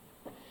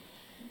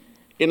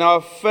In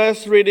our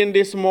first reading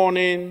this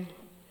morning,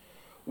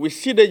 we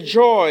see the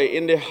joy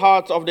in the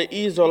hearts of the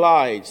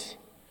Israelites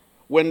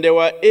when they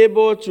were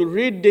able to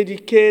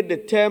rededicate the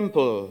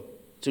temple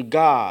to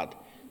God,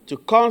 to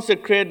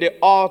consecrate the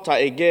altar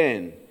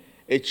again,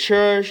 a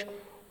church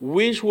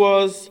which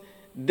was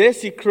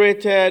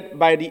desecrated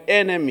by the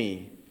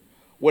enemy.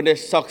 When they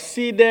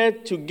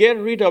succeeded to get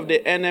rid of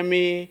the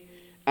enemy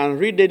and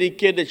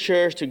rededicate the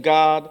church to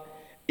God,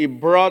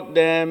 it brought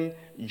them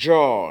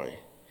joy.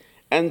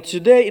 And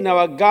today in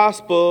our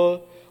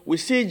gospel, we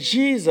see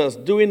Jesus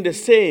doing the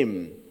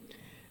same.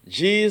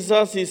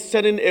 Jesus is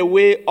sending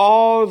away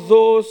all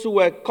those who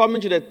were coming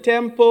to the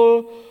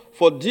temple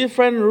for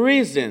different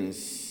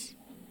reasons.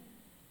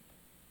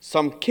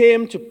 Some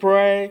came to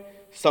pray,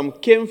 some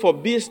came for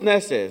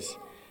businesses,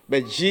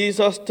 but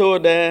Jesus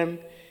told them,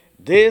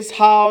 "This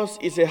house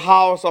is a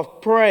house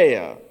of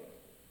prayer.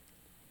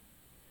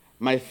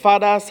 My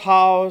Father's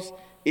house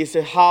is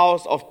a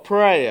house of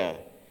prayer."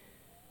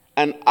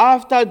 And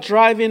after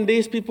driving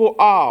these people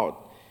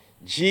out,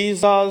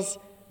 Jesus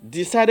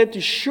decided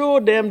to show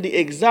them the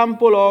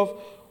example of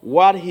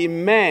what he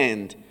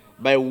meant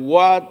by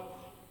what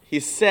he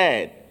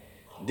said.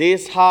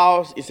 This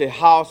house is a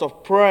house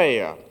of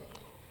prayer.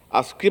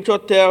 As scripture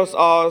tells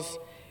us,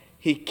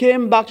 he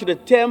came back to the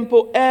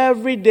temple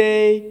every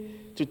day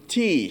to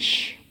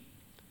teach,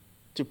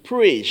 to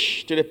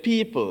preach to the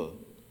people.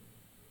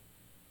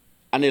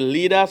 And the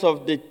leaders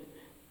of the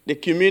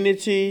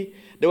community,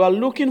 they were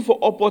looking for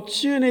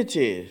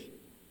opportunities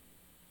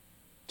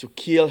to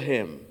kill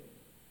him.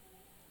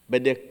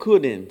 But they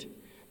couldn't,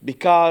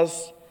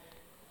 because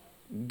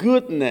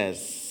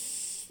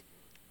goodness,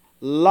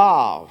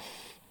 love,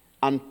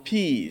 and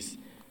peace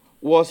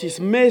was his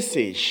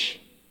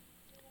message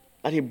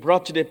that he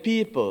brought to the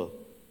people.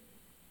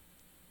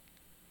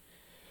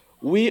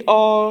 We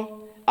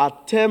all are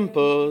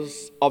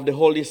temples of the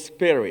Holy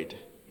Spirit.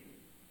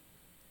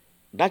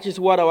 That is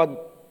what our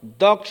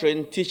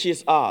doctrine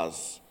teaches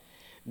us,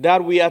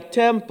 that we are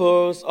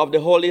temples of the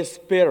Holy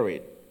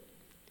Spirit.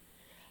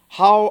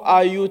 How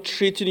are you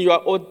treating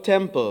your own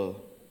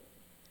temple?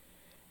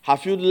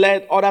 Have you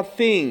let other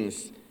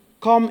things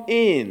come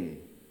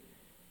in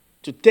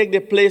to take the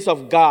place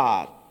of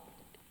God?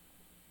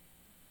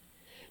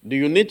 Do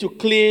you need to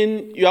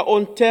clean your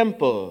own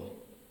temple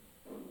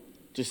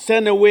to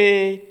send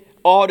away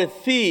all the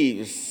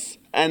thieves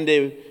and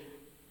the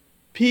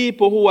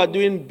people who are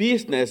doing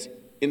business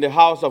in the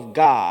house of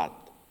God?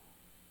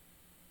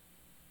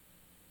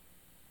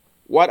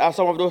 What are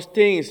some of those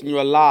things in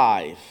your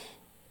life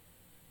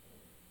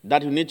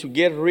that you need to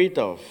get rid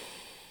of?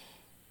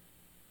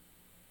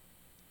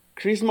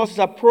 Christmas is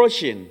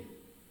approaching.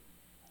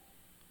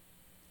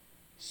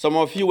 Some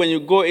of you, when you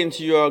go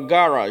into your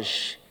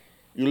garage,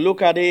 you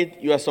look at it,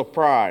 you are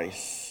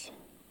surprised.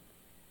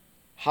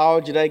 How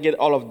did I get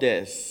all of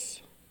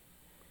this?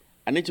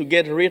 I need to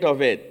get rid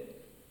of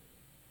it.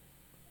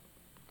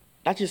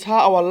 That is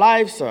how our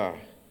lives are.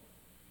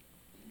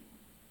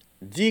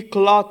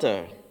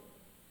 Declutter.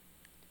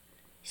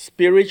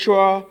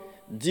 Spiritual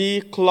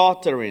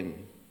decluttering.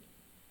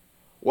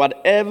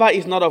 Whatever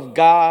is not of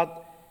God,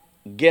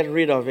 get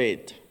rid of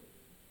it.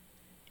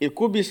 It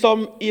could be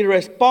some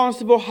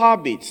irresponsible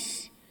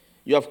habits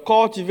you have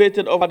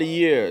cultivated over the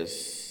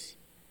years.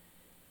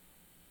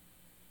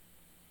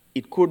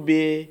 It could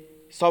be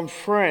some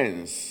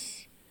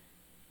friends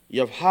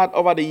you have had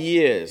over the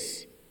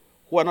years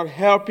who are not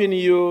helping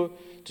you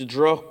to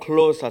draw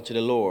closer to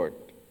the Lord.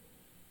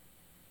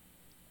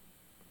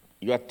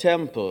 Your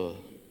temple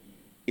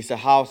is a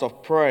house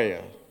of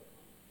prayer.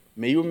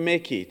 May you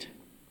make it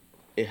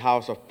a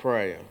house of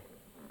prayer.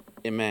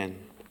 Amen.